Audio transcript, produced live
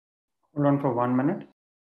Hold on for 1 minute.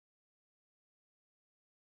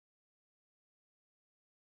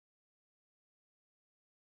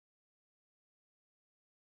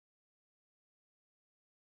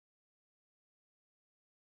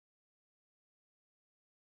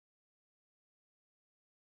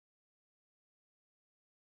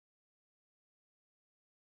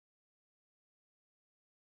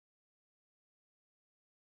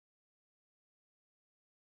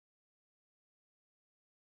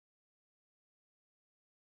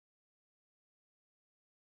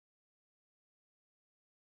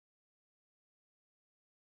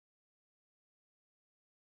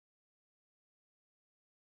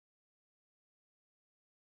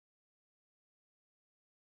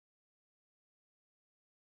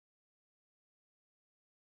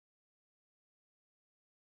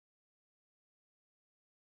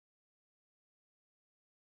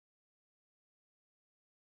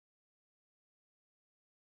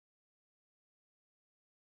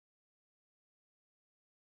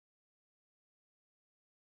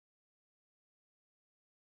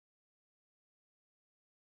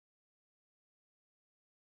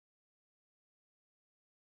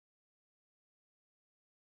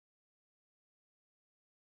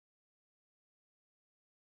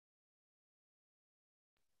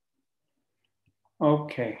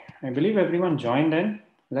 Okay, I believe everyone joined in.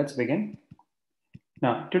 Let's begin.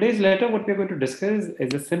 Now, today's letter, what we're going to discuss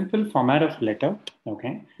is a simple format of letter.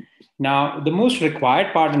 Okay. Now, the most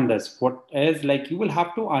required part in this, what is like you will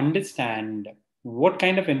have to understand what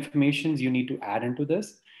kind of informations you need to add into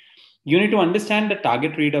this. You need to understand the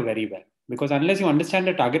target reader very well because unless you understand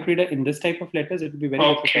the target reader in this type of letters, it will be very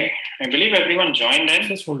difficult. Okay, I believe everyone joined in.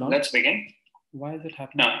 Just hold on. Let's begin. Why is it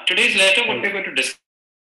happening? Now, today's letter, what we're going to discuss.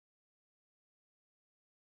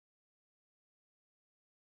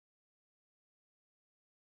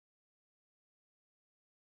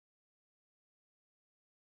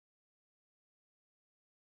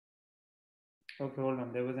 Okay, hold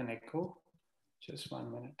on. There was an echo. Just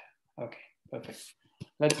 1 minute. Okay, perfect.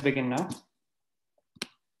 Let's begin now.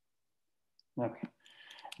 Okay.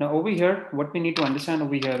 Now over here, what we need to understand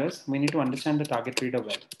over here is we need to understand the target reader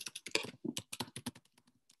well.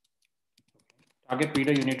 Target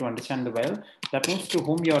reader, you need to understand the well. That means to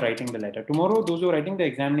whom you are writing the letter. Tomorrow, those who are writing the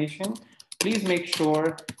examination, please make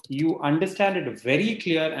sure you understand it very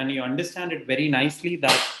clear and you understand it very nicely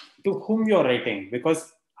that to whom you're writing.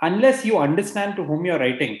 Because unless you understand to whom you're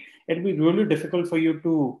writing, it'll be really difficult for you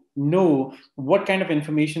to know what kind of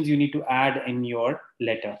information you need to add in your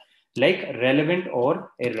letter, like relevant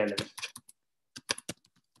or irrelevant.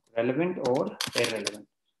 Relevant or irrelevant.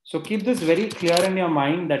 So keep this very clear in your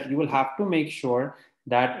mind that you will have to make sure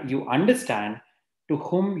that you understand to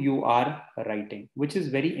whom you are writing, which is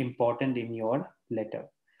very important in your letter.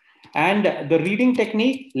 And the reading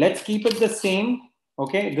technique, let's keep it the same.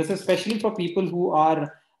 Okay, this is especially for people who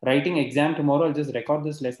are writing exam tomorrow. I'll just record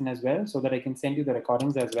this lesson as well so that I can send you the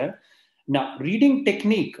recordings as well. Now, reading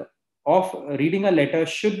technique of reading a letter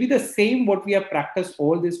should be the same what we have practiced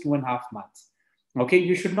all these 2.5 months. Okay,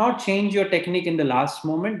 you should not change your technique in the last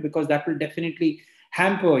moment because that will definitely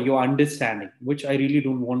hamper your understanding, which I really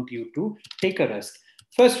don't want you to take a risk.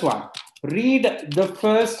 First one, read the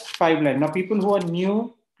first 5 lines. Now, people who are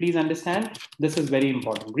new, please understand this is very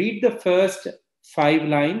important. Read the first 5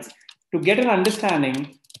 lines to get an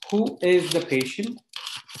understanding who is the patient,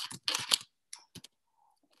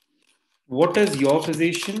 what is your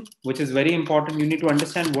position, which is very important. You need to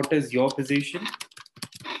understand what is your position,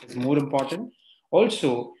 is more important.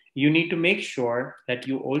 Also, you need to make sure that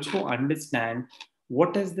you also understand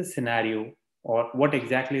what is the scenario or what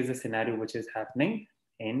exactly is the scenario which is happening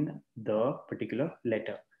in the particular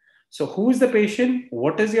letter. So, who is the patient?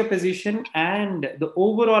 What is your position? And the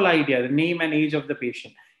overall idea, the name and age of the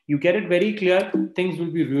patient. You get it very clear, things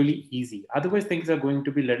will be really easy. Otherwise, things are going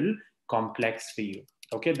to be a little complex for you.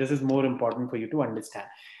 Okay, this is more important for you to understand.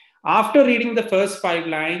 After reading the first 5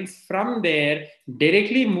 lines, from there,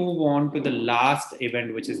 directly move on to the last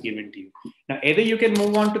event which is given to you. Now, either you can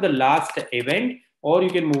move on to the last event or you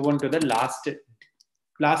can move on to the last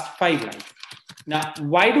 5 lines. Now,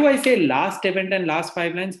 why do I say last event and last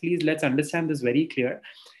 5 lines? Please, let's understand this very clear.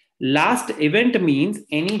 Last event means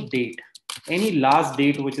any date, any last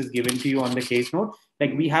date which is given to you on the case note.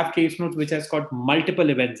 Like we have case notes which has got multiple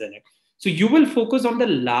events in it. So you will focus on the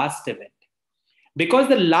last event because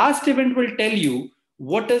the last event will tell you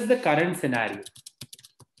what is the current scenario.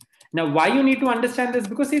 Now, why you need to understand this?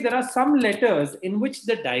 Because see, there are some letters in which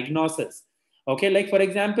the diagnosis, okay, like for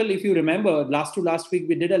example, if you remember last week,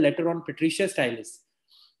 we did a letter on Patricia Stylis.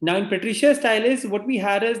 Now, in Patricia Stylis, what we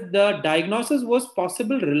had is the diagnosis was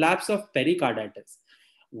possible relapse of pericarditis.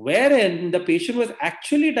 wherein the patient was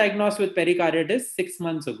actually diagnosed with pericarditis 6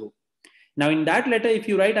 months ago. Now, in that letter, if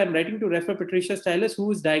you write, I'm writing to refer Patricia Stylus, who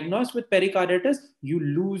is diagnosed with pericarditis, you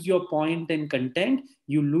lose your point in content,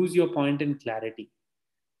 you lose your point in clarity.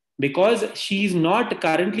 Because she's not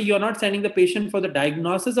currently, you're not sending the patient for the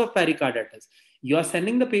diagnosis of pericarditis. You're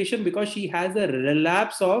sending the patient because she has a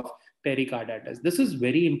relapse of pericarditis. This is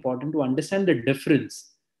very important to understand the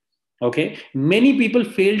difference. Okay, many people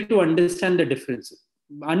fail to understand the difference.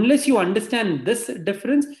 Unless you understand this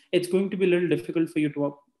difference, it's going to be a little difficult for you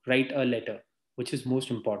to write a letter, which is most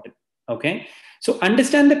important. Okay, so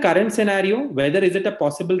understand the current scenario, whether is it a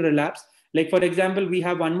possible relapse. Like for example, we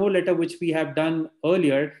have one more letter which we have done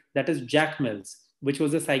earlier, that is Jack Mills, which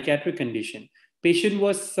was a psychiatric condition. Patient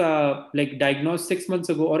was like diagnosed 6 months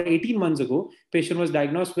ago or 18 months ago. Patient was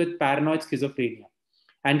diagnosed with paranoid schizophrenia,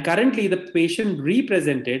 and currently the patient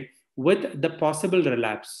represented with the possible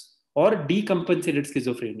relapse or decompensated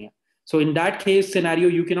schizophrenia. So in that case scenario,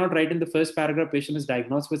 you cannot write in the first paragraph patient is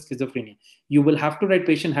diagnosed with schizophrenia. You will have to write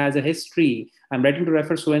patient has a history. I'm writing to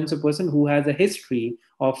refer so and so person who has a history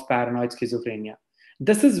of paranoid schizophrenia.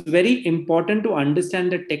 This is very important to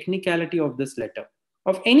understand the technicality of this letter,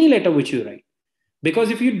 of any letter which you write.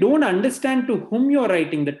 Because if you don't understand to whom you're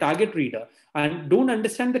writing, the target reader, and don't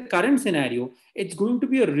understand the current scenario, it's going to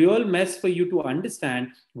be a real mess for you to understand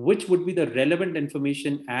which would be the relevant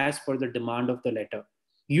information as per the demand of the letter.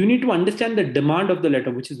 You need to understand the demand of the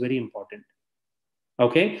letter, which is very important.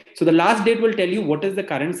 Okay, so the last date will tell you what is the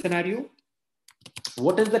current scenario,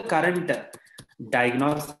 what is the current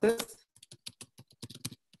diagnosis.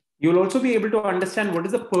 You'll also be able to understand what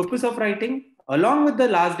is the purpose of writing. Along with the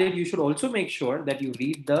last date, you should also make sure that you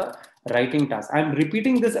read the writing task. I'm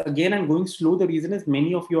repeating this again and going slow. The reason is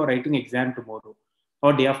many of you are writing exam tomorrow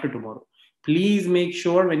or day after tomorrow. Please make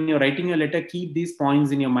sure when you're writing a letter, keep these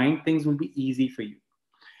points in your mind. Things will be easy for you.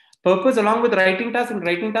 Purpose along with writing task. In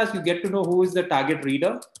writing task, you get to know who is the target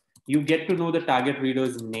reader. You get to know the target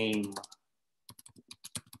reader's name.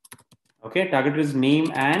 Okay, target reader's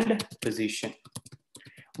name and position.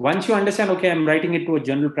 Once you understand, okay, I'm writing it to a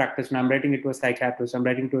general practitioner, I'm writing it to a psychiatrist, I'm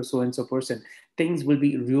writing to a so-and-so person, things will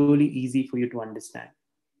be really easy for you to understand.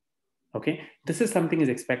 Okay, this is something is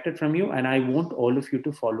expected from you, and I want all of you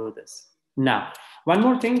to follow this. Now, one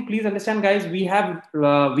more thing, please understand, guys, we have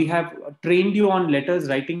trained you on letters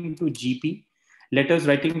writing to GP, letters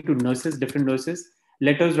writing to nurses, different nurses,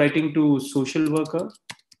 letters writing to social worker.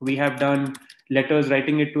 We have done letters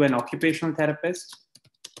writing it to an occupational therapist.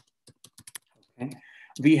 Okay.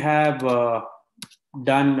 We have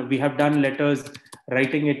done letters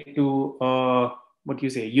writing it to what you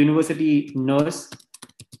say, university nurse,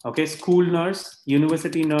 okay, school nurse,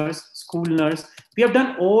 university nurse, school nurse. We have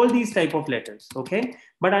done all these type of letters. Okay,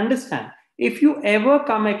 but understand, if you ever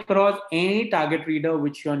come across any target reader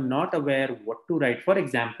which you're not aware what to write, for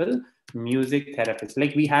example, music therapist,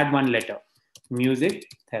 like we had one letter,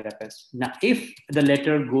 music therapist. Now if the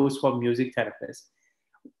letter goes for music therapist,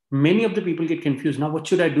 many of the people get confused. Now, what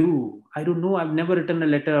should I do? I don't know. I've never written a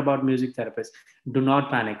letter about music therapist. Do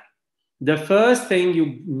not panic. The first thing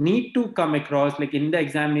you need to come across, like in the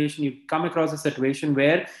examination, you come across a situation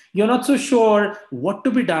where you're not so sure what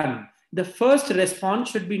to be done. The first response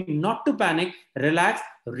should be not to panic, relax,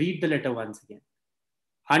 read the letter once again.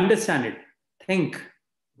 Understand it, think,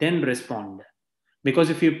 then respond. Because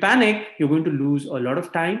if you panic, you're going to lose a lot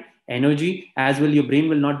of time, energy, as well your brain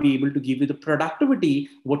will not be able to give you the productivity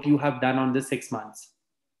what you have done on the 6 months.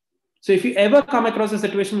 So if you ever come across a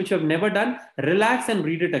situation which you have never done, relax and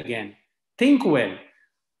read it again. Think well.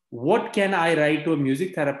 What can I write to a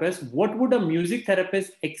music therapist? What would a music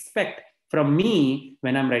therapist expect from me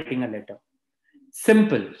when I'm writing a letter?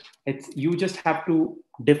 Simple. You just have to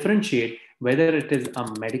differentiate whether it is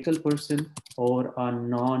a medical person or a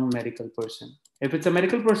non-medical person. If it's a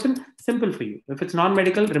medical person, simple for you. If it's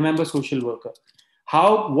non-medical, remember social worker.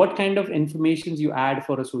 What kind of information you add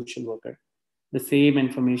for a social worker? The same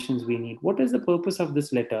information we need. What is the purpose of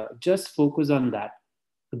this letter? Just focus on that.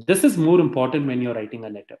 This is more important when you're writing a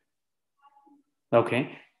letter.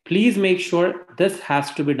 Okay. Please make sure this has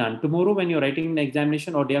to be done. Tomorrow when you're writing an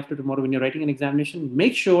examination, or day after tomorrow when you're writing an examination,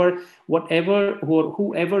 make sure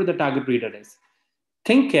whoever the target reader is,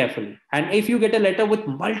 think carefully. And if you get a letter with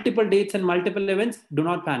multiple dates and multiple events, do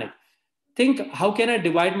not panic. Think, how can I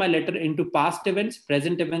divide my letter into past events,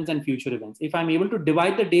 present events, and future events? If I'm able to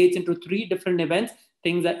divide the dates into 3 different events,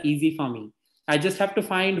 things are easy for me. I just have to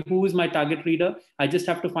find who is my target reader. I just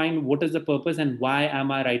have to find what is the purpose and why am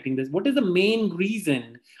I writing this? What is the main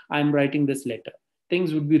reason I'm writing this letter?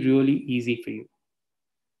 Things would be really easy for you.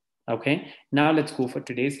 Okay, now let's go for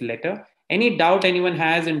today's letter. Any doubt anyone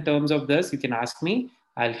has in terms of this, you can ask me.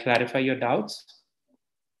 I'll clarify your doubts.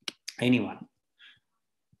 Anyone?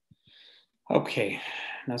 Okay.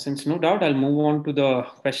 Now, since no doubt, I'll move on to the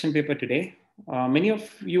question paper today. Many of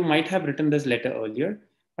you might have written this letter earlier,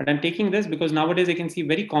 but I'm taking this because nowadays I can see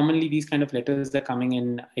very commonly these kind of letters are coming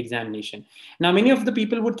in examination. Now, many of the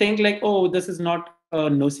people would think like, oh, this is not a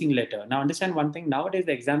nursing letter. Now, understand one thing. Nowadays,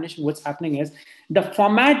 the examination, what's happening is the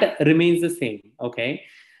format remains the same. Okay.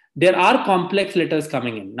 There are complex letters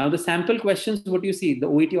coming in. Now, the sample questions, what you see, the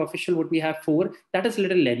OET official, what we have 4, that is a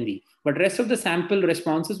little lengthy. But rest of the sample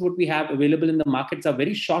responses, what we have available in the markets are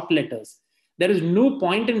very short letters. There is no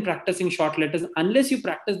point in practicing short letters unless you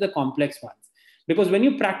practice the complex ones. Because when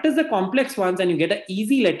you practice the complex ones and you get an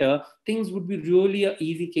easy letter, things would be really an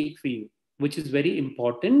easy cake for you, which is very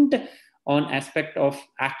important on aspect of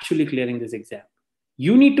actually clearing this exam.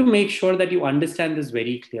 You need to make sure that you understand this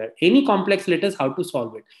very clear. Any complex letters, how to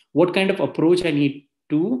solve it, what kind of approach I need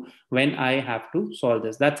to when I have to solve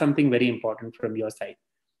this. That's something very important from your side.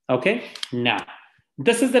 Okay, now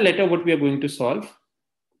this is the letter what we are going to solve.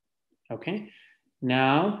 Okay,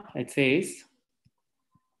 now it says,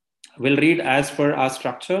 we'll read as per our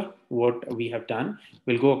structure what we have done.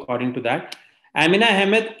 We'll go according to that. Amina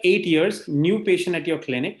Ahmed, 8 years, new patient at your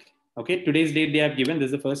clinic. Okay, today's date they have given. This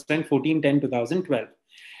is the first time, 14/10/2012.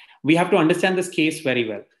 We have to understand this case very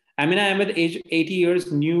well. Amina Ahmed, age 80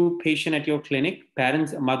 years, new patient at your clinic.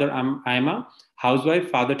 Parents, mother Aima, housewife,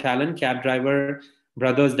 father Talon, cab driver,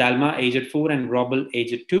 brothers Dalma, aged 4, and Robel,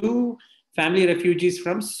 aged 2. Family refugees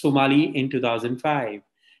from Somali in 2005.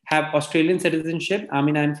 Have Australian citizenship.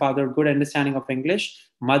 Amina and father, good understanding of English.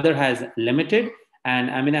 Mother has limited.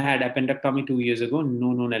 And Amina had appendectomy 2 years ago,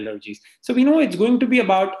 no known allergies. So we know it's going to be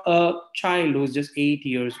about a child who's just 8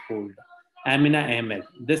 years old. Amina Ahmed.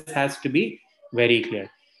 This has to be very clear.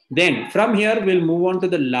 Then from here, we'll move on to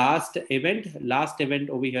the last event. Last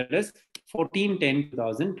event over here is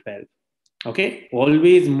 14/10/2012. Okay,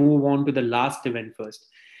 always move on to the last event first.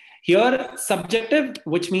 Here, subjective,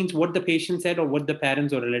 which means what the patient said or what the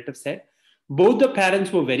parents or relatives said. Both the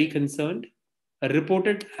parents were very concerned.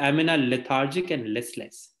 Reported Amina lethargic and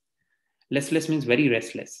listless. Listless means very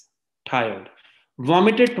restless, tired.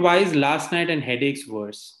 Vomited twice last night and headaches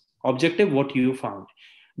worse. Objective, what you found.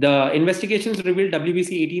 The investigations revealed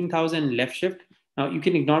WBC 18,000 left shift. Now you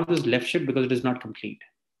can ignore this left shift because it is not complete.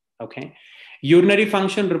 Okay. Urinary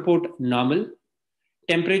function report normal.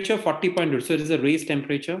 Temperature 40.2. So it is a raised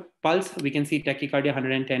temperature. Pulse, we can see tachycardia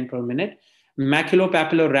 110 per minute.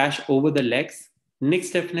 Maculopapular rash over the legs. Neck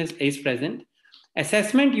stiffness is present.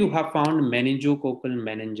 Assessment, you have found meningococcal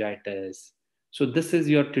meningitis. So this is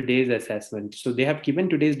your today's assessment. So they have given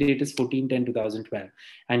today's date is 14/10/2012.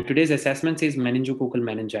 And today's assessment says meningococcal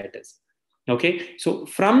meningitis. Okay. So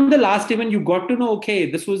from the last event, you got to know,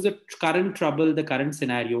 okay, this was the current trouble, the current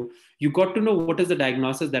scenario. You got to know what is the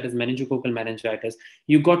diagnosis, that is meningococcal meningitis.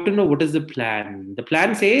 You got to know what is the plan. The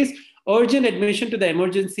plan says urgent admission to the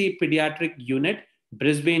emergency pediatric unit,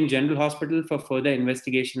 Brisbane General Hospital for further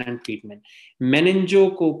investigation and treatment.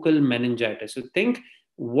 Meningococcal meningitis. So think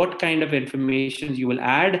what kind of information you will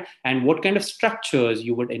add and what kind of structures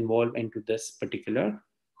you would involve into this particular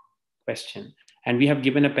question. And we have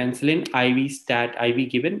given a penicillin IV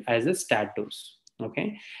given as a stat dose.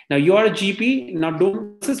 Okay. Now you are a GP. Now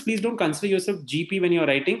please don't consider yourself GP when you're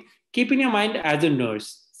writing. Keep in your mind as a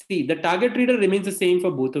nurse. See, the target reader remains the same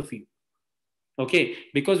for both of you. Okay,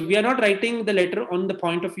 because we are not writing the letter on the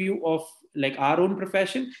point of view of like our own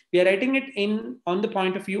profession. We are writing it on the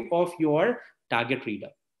point of view of your target reader.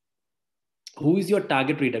 Who is your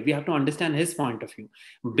target reader? We have to understand his point of view.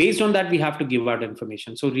 Based on that, we have to give out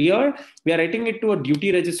information. So here, we are writing it to a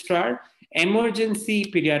duty registrar, emergency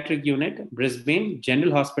pediatric unit, Brisbane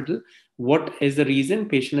General Hospital. What is the reason?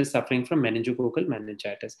 Patient is suffering from meningococcal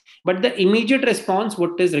meningitis. But the immediate response,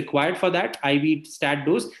 what is required for that IV stat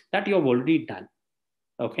dose, that you have already done.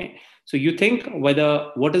 Okay. So you think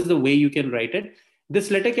what is the way you can write it? This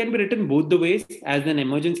letter can be written both the ways, as an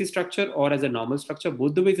emergency structure or as a normal structure.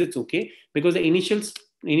 Both the ways it's okay, because the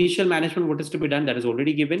initial management, what is to be done, that is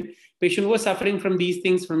already given. Patient was suffering from these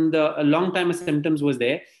things from a long time, symptoms was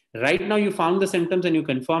there. Right now you found the symptoms and you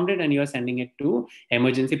confirmed it and you are sending it to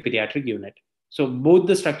emergency pediatric unit. So both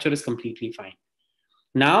the structure is completely fine.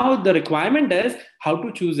 Now the requirement is how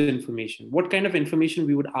to choose the information. What kind of information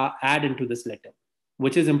we would add into this letter,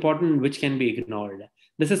 which is important, which can be ignored.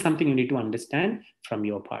 This is something you need to understand from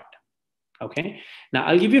your part. Okay. Now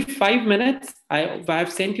I'll give you 5 minutes. I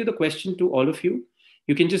have sent you the question to all of you.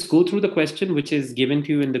 You can just go through the question which is given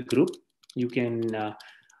to you in the group. You can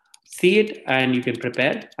see it and you can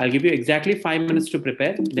prepare. I'll give you exactly 5 minutes to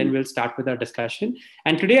prepare. Then we'll start with our discussion.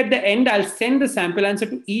 And today at the end, I'll send the sample answer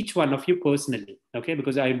to each one of you personally. Okay,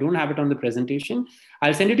 because I don't have it on the presentation.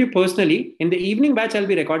 I'll send it to you personally. In the evening batch, I'll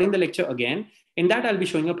be recording the lecture again. In that, I'll be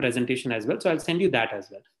showing a presentation as well. So I'll send you that as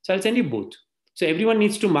well. So I'll send you both. So everyone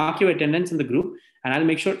needs to mark your attendance in the group, and I'll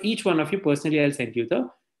make sure each one of you personally, I'll send you the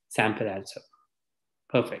sample answer.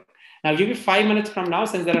 Perfect. Now I'll give you 5 minutes from now,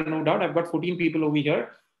 since there are no doubt, I've got 14 people over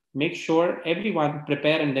here. Make sure everyone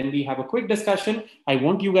prepare, and then we have a quick discussion. I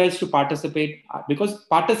want you guys to participate because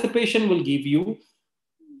participation will give you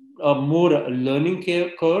a more learning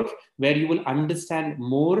curve where you will understand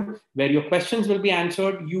more, where your questions will be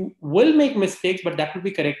answered. You will make mistakes, but that will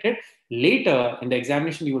be corrected later in the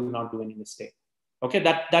examination. You will not do any mistake. Okay,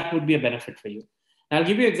 that would be a benefit for you. I'll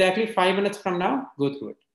give you exactly 5 minutes from now. Go through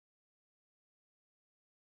it.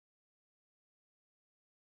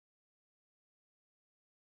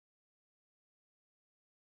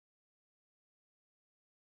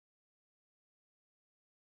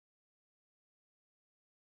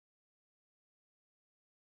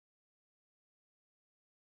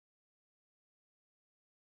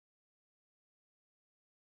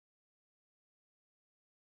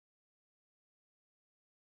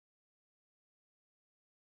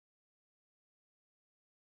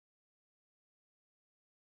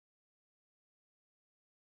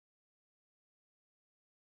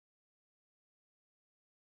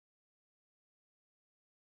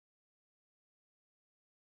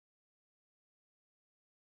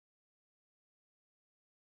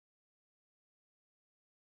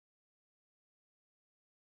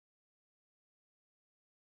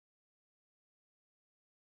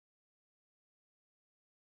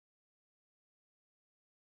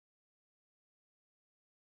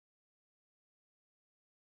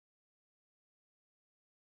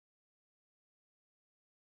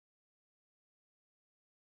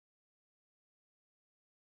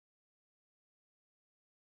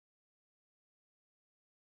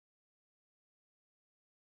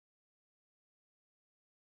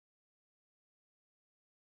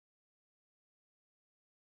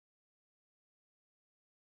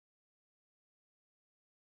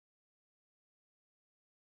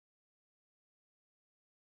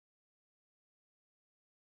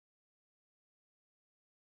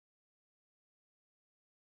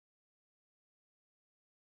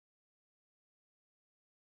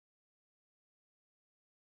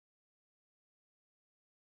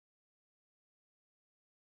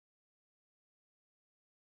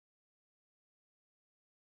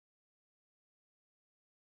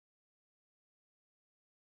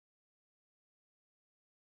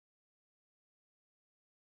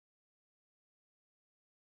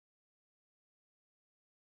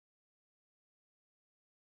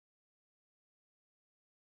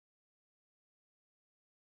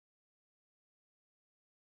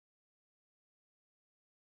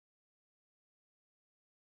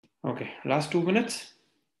 Okay, last 2 minutes.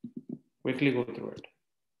 Quickly go through it.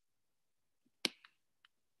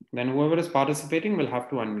 Then whoever is participating will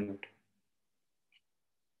have to unmute.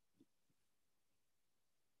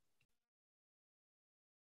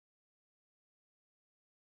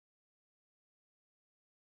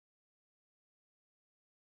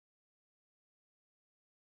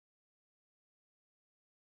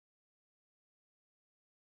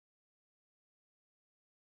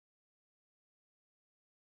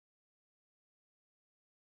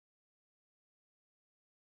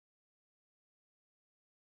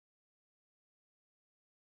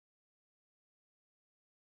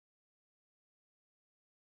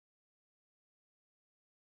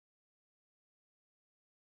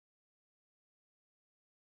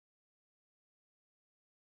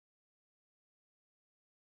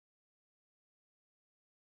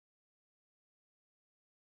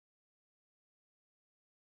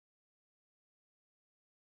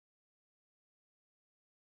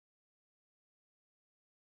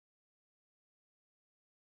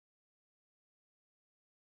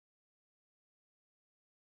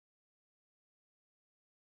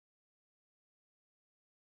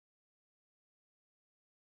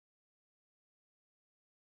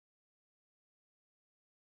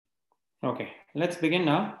 Okay, let's begin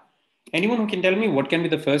now. Anyone who can tell me what can be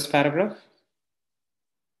the first paragraph?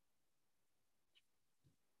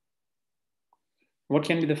 What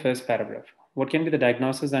can be the first paragraph? What can be the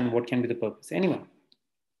diagnosis and what can be the purpose? Anyone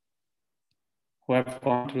who have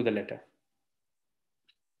gone through the letter?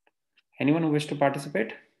 Anyone who wish to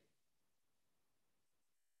participate?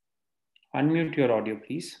 Unmute your audio,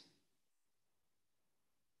 please.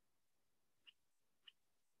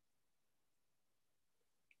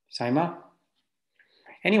 Saima?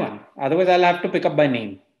 Anyone? Otherwise, I'll have to pick up by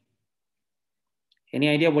name. Any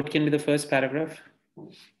idea what can be the first paragraph?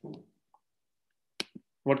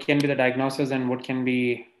 What can be the diagnosis and what can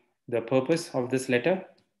be the purpose of this letter?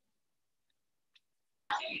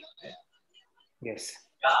 Yes.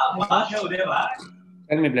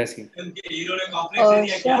 Tell me, bless you.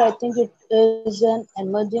 Sir, I think it is an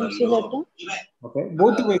emergency letter. Okay.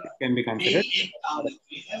 Both the ways it can be considered.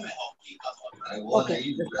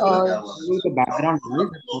 Okay. The background noise.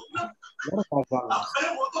 A lot of background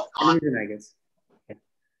noise. Television, I guess. Okay.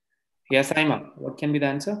 Yes, Saima. What can be the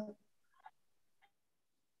answer?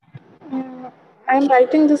 I'm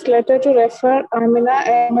writing this letter to refer Amina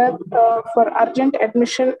Ahmed for urgent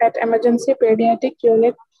admission at emergency pediatric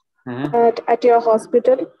unit at your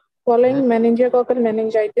hospital following meningococcal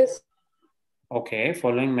meningitis. Okay,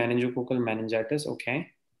 following meningococcal meningitis.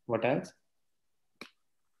 Okay, what else?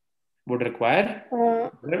 Would require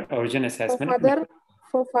urgent assessment.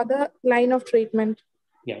 For further line of treatment.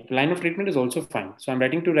 Yeah, line of treatment is also fine. So I'm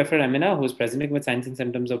writing to refer Amina, who's presenting with signs and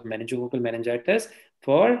symptoms of meningococcal meningitis,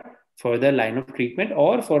 for further line of treatment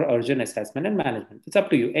or for urgent assessment and management. It's up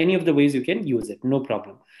to you. Any of the ways you can use it, no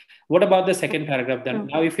problem. What about the second paragraph then?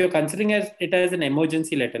 Now, if you're considering it as an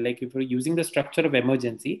emergency letter, like if you're using the structure of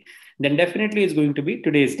emergency, then definitely it's going to be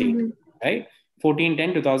today's date, right?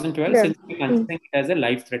 14/10/2012, since we're considering it as a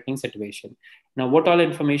life-threatening situation. Now, what all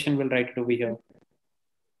information will write it over here?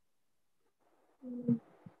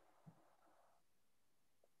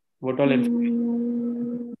 What all information?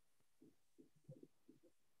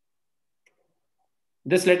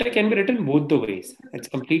 This letter can be written both the ways. It's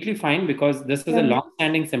completely fine because this is a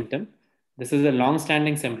long-standing symptom. This is a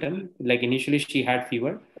long-standing symptom. Like initially she had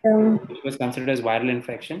fever, which was considered as viral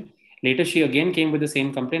infection. Later she again came with the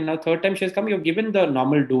same complaint. Now third time she has come, you've given the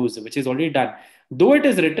normal dose, which is already done. Though it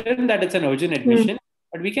is written that it's an urgent admission,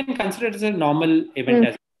 but we can consider it as a normal event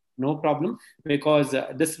as well. No problem, because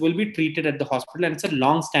this will be treated at the hospital and it's a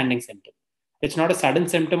long-standing symptom. It's not a sudden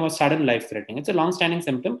symptom or sudden life-threatening. It's a long-standing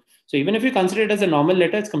symptom. So even if you consider it as a normal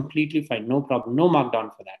letter, it's completely fine. No problem. No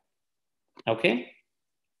markdown for that. Okay?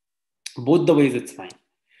 Both the ways it's fine.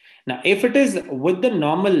 Now, if it is with the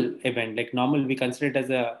normal event, like normal, we consider it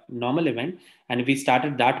as a normal event, and if we start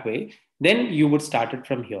it that way, then you would start it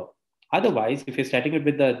from here. Otherwise, if you're starting it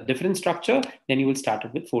with a different structure, then you will start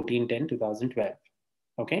it with 14/10/2012.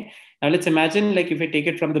 Okay? Now, let's imagine, like, if we take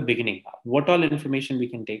it from the beginning, what all information we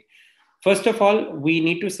can take. First of all, we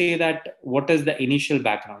need to say that what is the initial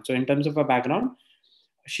background. So in terms of a background,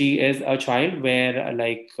 she is a child where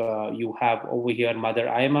you have over here mother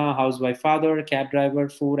Aima, housewife, father, cab driver,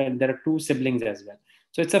 4, and there are 2 siblings as well.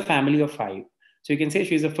 So it's a family of 5. So you can say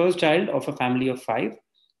she's the first child of a family of 5,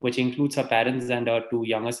 which includes her parents and her 2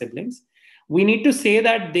 younger siblings. We need to say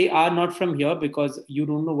that they are not from here because you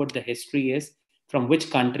don't know what the history is, from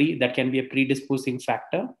which country. That can be a predisposing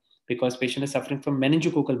factor, because patient is suffering from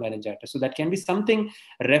meningococcal meningitis. So that can be something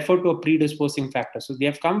referred to a predisposing factor. So they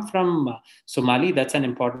have come from Somali. That's an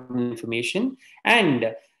important information.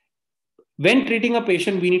 And when treating a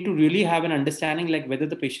patient, we need to really have an understanding like whether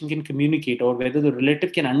the patient can communicate or whether the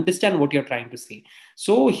relative can understand what you're trying to say.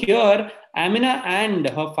 So here, Amina and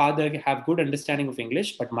her father have good understanding of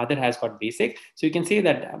English, but mother has got basic. So you can say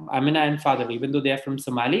that Amina and father, even though they are from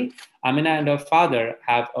Somali, Amina and her father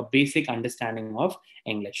have a basic understanding of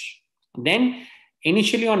English. Then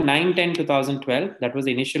initially on 9/10/2012, that was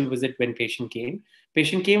the initial visit when patient came.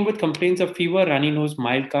 Patient came with complaints of fever, runny nose,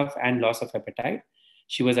 mild cough, and loss of appetite.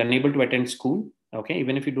 She was unable to attend school. Okay,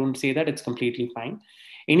 even if you don't say that, it's completely fine.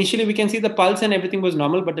 Initially, we can see the pulse and everything was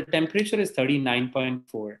normal, but the temperature is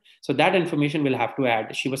 39.4. So that information we'll have to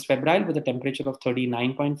add. She was febrile with a temperature of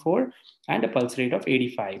 39.4 and a pulse rate of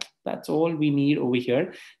 85. That's all we need over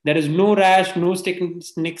here. There is no rash, no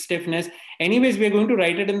neck stiffness. Anyways, we're going to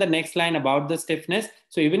write it in the next line about the stiffness.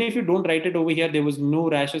 So even if you don't write it over here, there was no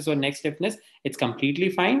rashes or neck stiffness, it's completely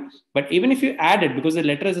fine. But even if you add it, because the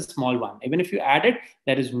letter is a small one, even if you add it,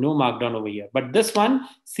 there is no markdown over here. But this one,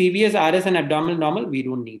 CVS, RS, and abdominal normal, we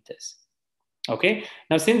don't need this. Okay.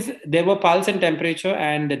 Now, since there were pulse and temperature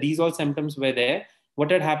and these all symptoms were there,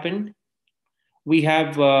 what had happened? We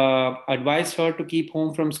have advised her to keep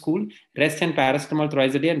home from school, rest and paracetamol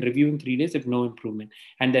thrice a day, and review in 3 days if no improvement.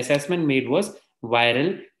 And the assessment made was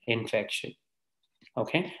viral infection.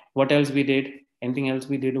 Okay. What else we did? Anything else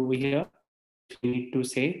we did over here? We need to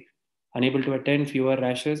say unable to attend, fewer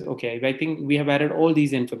rashes. Okay. I think we have added all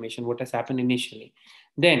these information, what has happened initially.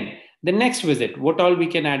 Then the next visit, what all we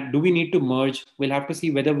can add? Do we need to merge? We'll have to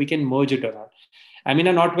see whether we can merge it or not.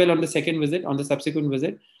 Amina not well on the second visit. On the subsequent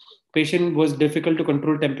visit, patient was difficult to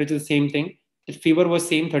control temperature, same thing. The fever was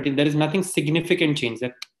same 13. There is nothing significant change.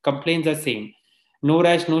 The complaints are same. no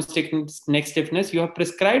rash, no neck stiffness. You have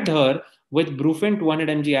prescribed her with Brufen 200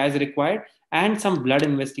 mg as required, and some blood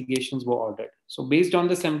investigations were ordered. So based on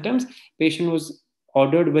the symptoms, patient was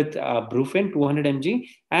ordered with Brufen 200 mg,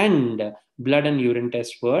 and blood and urine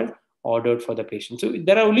tests were ordered for the patient. So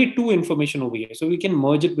there are only two information over here. So we can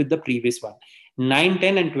merge it with the previous one.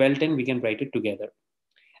 9:10 and 12:10, we can write it together.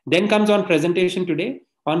 Then comes on presentation today.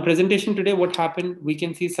 On presentation today, what happened? We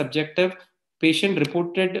can see subjective. Patient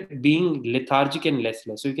reported being lethargic and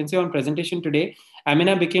listless. So you can see on presentation today,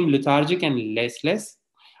 Amina became lethargic and listless.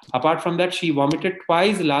 Apart from that, she vomited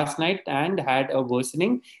twice last night and had a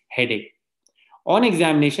worsening headache. On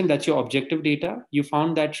examination, that's your objective data. You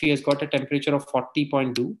found that she has got a temperature of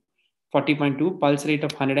 40.2, pulse rate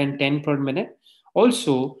of 110 per minute.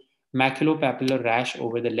 Also, maculopapular rash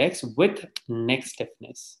over the legs with neck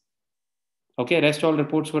stiffness. Okay, rest all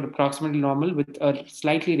reports were approximately normal with a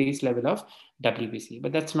slightly raised level of WBC,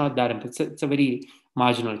 but that's not that important. It's a very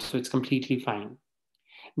marginal, so it's completely fine.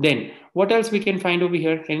 Then, what else we can find over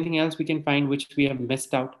here? Anything else we can find which we have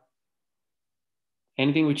missed out?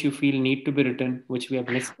 Anything which you feel need to be written, which we have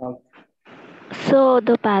missed out? So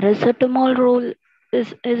the paracetamol role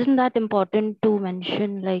isn't that important to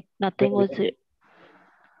mention? Like nothing was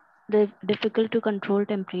difficult to control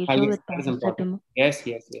temperature with paracetamol. Yes.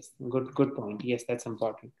 Good point. Yes, that's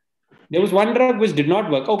important. There was one drug which did not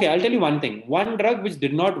work. Okay, I'll tell you one thing. One drug which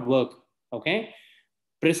did not work. Okay,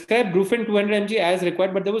 prescribe Brufen 200 mg as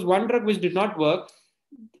required, but there was one drug which did not work.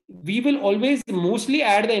 We will always mostly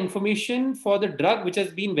add the information for the drug which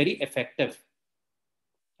has been very effective.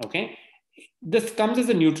 Okay, this comes as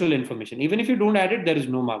a neutral information. Even if you don't add it, there is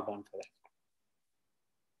no markdown for that.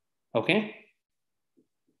 Okay.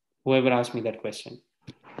 Whoever asked me that question.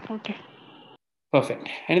 Okay. Perfect.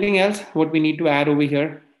 Anything else? What we need to add over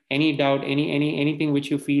here? Any doubt? Anything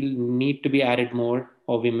which you feel need to be added more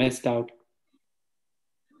or we missed out?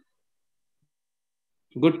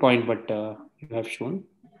 Good point, but you have shown.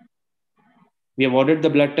 We have ordered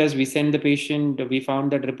the blood test. We sent the patient. We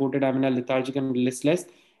found that reported Amina lethargic and listless.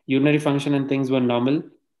 Urinary function and things were normal.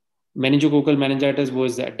 Meningococcal meningitis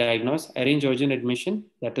was diagnosed. Arrange urgent admission.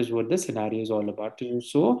 That is what the scenario is all about.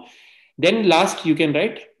 So then last you can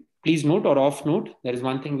write, please note or off note, there is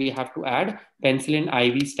one thing we have to add, penicillin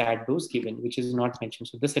IV stat dose given, which is not mentioned.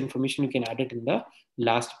 So this information you can add it in the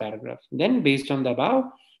last paragraph. Then based on the above,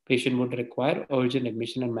 patient would require urgent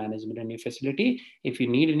admission and management in your facility. If you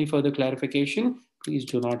need any further clarification, please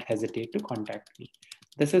do not hesitate to contact me.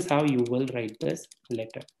 This is how you will write this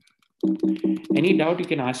letter. Any doubt you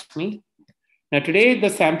can ask me. Now today the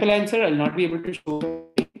sample answer I'll not be able to show.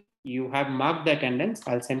 You have marked the attendance.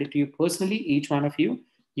 I'll send it to you personally, each one of you.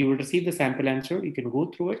 You will receive the sample answer. You can go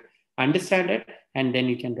through it, understand it, and then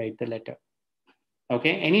you can write the letter.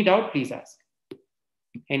 Okay, any doubt, please ask.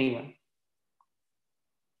 Anyone?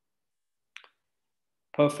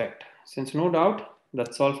 Perfect. Since no doubt,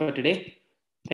 that's all for today.